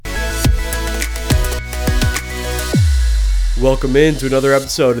Welcome into another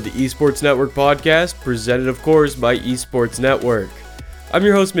episode of the Esports Network podcast, presented of course by Esports Network. I'm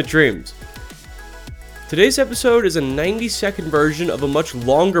your host, Mitch Dreams. Today's episode is a 90-second version of a much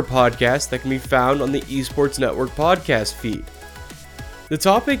longer podcast that can be found on the Esports Network podcast feed. The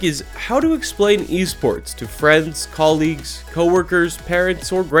topic is how to explain esports to friends, colleagues, coworkers,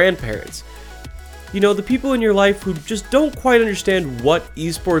 parents, or grandparents. You know, the people in your life who just don't quite understand what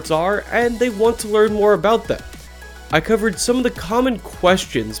esports are and they want to learn more about them. I covered some of the common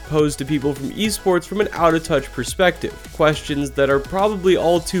questions posed to people from esports from an out-of-touch perspective, questions that are probably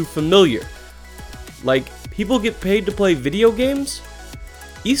all too familiar. Like, people get paid to play video games?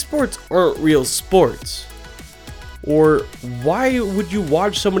 Esports aren't real sports. Or, why would you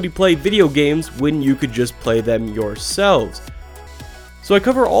watch somebody play video games when you could just play them yourselves? So I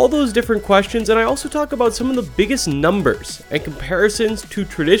cover all those different questions, and I also talk about some of the biggest numbers and comparisons to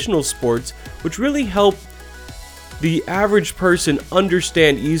traditional sports, which really help the average person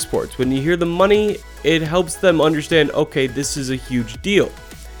understand esports. When you hear the money, it helps them understand, okay, this is a huge deal.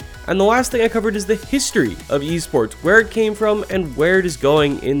 And the last thing I covered is the history of esports, where it came from and where it is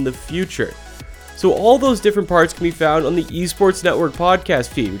going in the future. So all those different parts can be found on the Esports Network podcast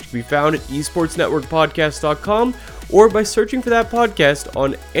feed, which can be found at esportsnetworkpodcast.com or by searching for that podcast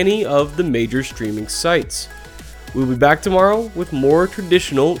on any of the major streaming sites. We'll be back tomorrow with more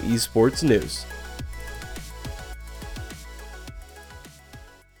traditional esports news.